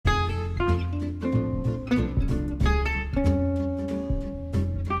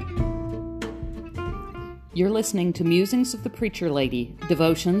You're listening to Musings of the Preacher Lady,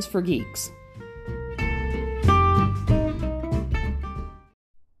 Devotions for Geeks.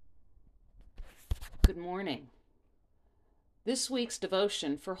 Good morning. This week's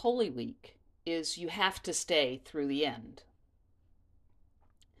devotion for Holy Week is You Have to Stay Through the End.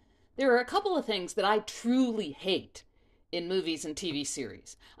 There are a couple of things that I truly hate in movies and TV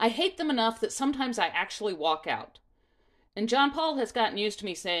series. I hate them enough that sometimes I actually walk out. And John Paul has gotten used to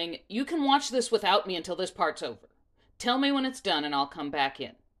me saying, you can watch this without me until this part's over. Tell me when it's done and I'll come back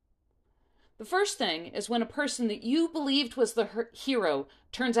in. The first thing is when a person that you believed was the hero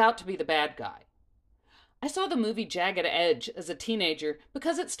turns out to be the bad guy. I saw the movie Jagged Edge as a teenager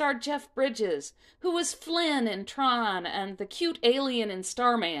because it starred Jeff Bridges, who was Flynn in Tron and the cute alien in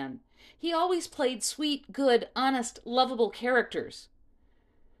Starman. He always played sweet, good, honest, lovable characters.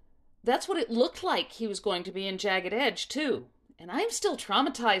 That's what it looked like he was going to be in Jagged Edge, too. And I'm still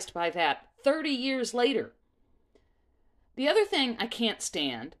traumatized by that 30 years later. The other thing I can't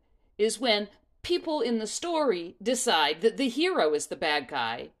stand is when people in the story decide that the hero is the bad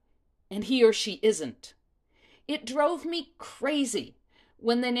guy and he or she isn't. It drove me crazy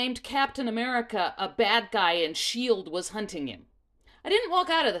when they named Captain America a bad guy and S.H.I.E.L.D. was hunting him. I didn't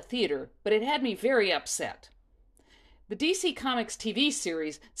walk out of the theater, but it had me very upset. The DC Comics TV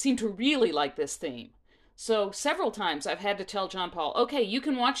series seem to really like this theme. So several times I've had to tell John Paul, okay, you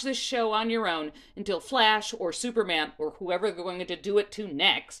can watch this show on your own until Flash or Superman or whoever they're going to do it to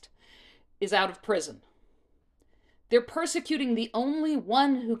next is out of prison. They're persecuting the only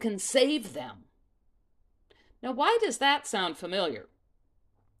one who can save them. Now, why does that sound familiar?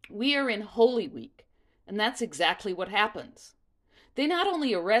 We are in Holy Week, and that's exactly what happens. They not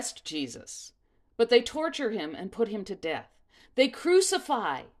only arrest Jesus, but they torture him and put him to death. They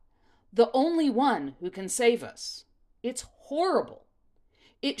crucify the only one who can save us. It's horrible.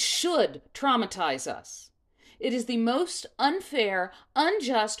 It should traumatize us. It is the most unfair,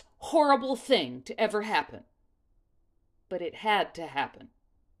 unjust, horrible thing to ever happen. But it had to happen.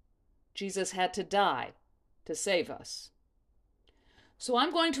 Jesus had to die to save us. So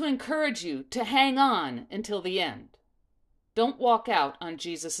I'm going to encourage you to hang on until the end. Don't walk out on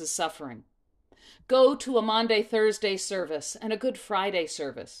Jesus' suffering. Go to a Maundy, Thursday service and a Good Friday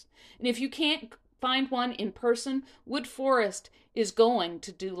service. And if you can't find one in person, Wood Forest is going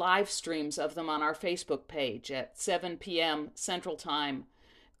to do live streams of them on our Facebook page at 7 p.m. Central Time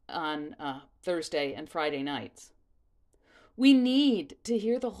on Thursday and Friday nights. We need to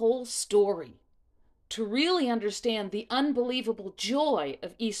hear the whole story to really understand the unbelievable joy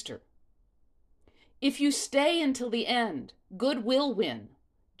of Easter. If you stay until the end, good will win,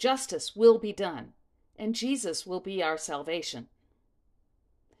 justice will be done, and Jesus will be our salvation.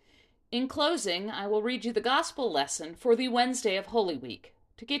 In closing, I will read you the gospel lesson for the Wednesday of Holy Week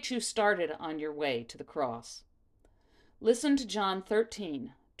to get you started on your way to the cross. Listen to John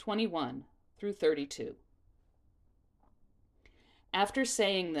 13:21 through 32. After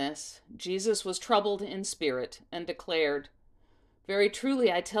saying this, Jesus was troubled in spirit and declared, "Very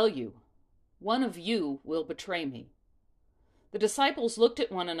truly I tell you, one of you will betray me." The disciples looked at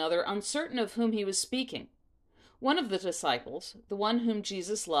one another, uncertain of whom he was speaking. One of the disciples, the one whom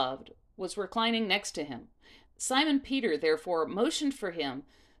Jesus loved, was reclining next to him. Simon Peter, therefore, motioned for him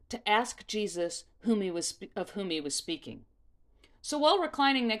to ask Jesus of whom he was speaking. So while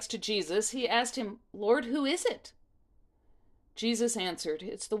reclining next to Jesus, he asked him, "Lord, who is it?" Jesus answered,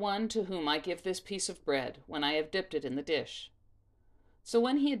 "It's the one to whom I give this piece of bread when I have dipped it in the dish." So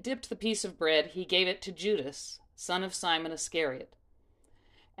when he had dipped the piece of bread, he gave it to Judas, son of Simon Iscariot.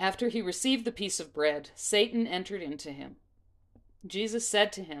 After he received the piece of bread, Satan entered into him. Jesus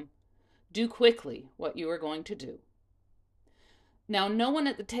said to him, "Do quickly what you are going to do." Now no one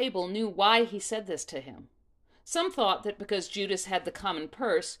at the table knew why he said this to him. Some thought that because Judas had the common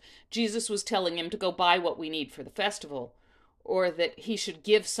purse, Jesus was telling him to go buy what we need for the festival, or that he should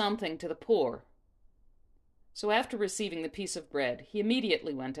give something to the poor. So after receiving the piece of bread, he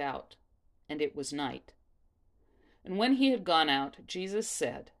immediately went out, and it was night. And when he had gone out, Jesus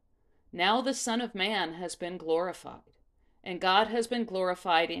said, "Now the Son of Man has been glorified, and God has been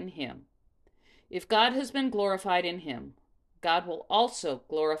glorified in him. If God has been glorified in him, God will also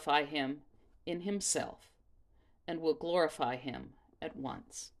glorify him in himself, and will glorify him at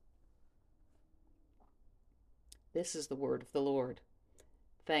once." This is the word of the Lord.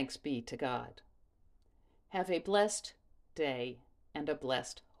 Thanks be to God. Have a blessed day and a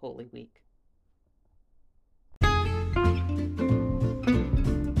blessed Holy Week.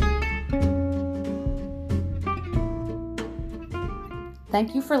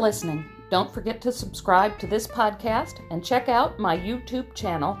 Thank you for listening. Don't forget to subscribe to this podcast and check out my YouTube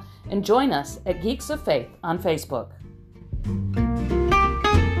channel and join us at Geeks of Faith on Facebook.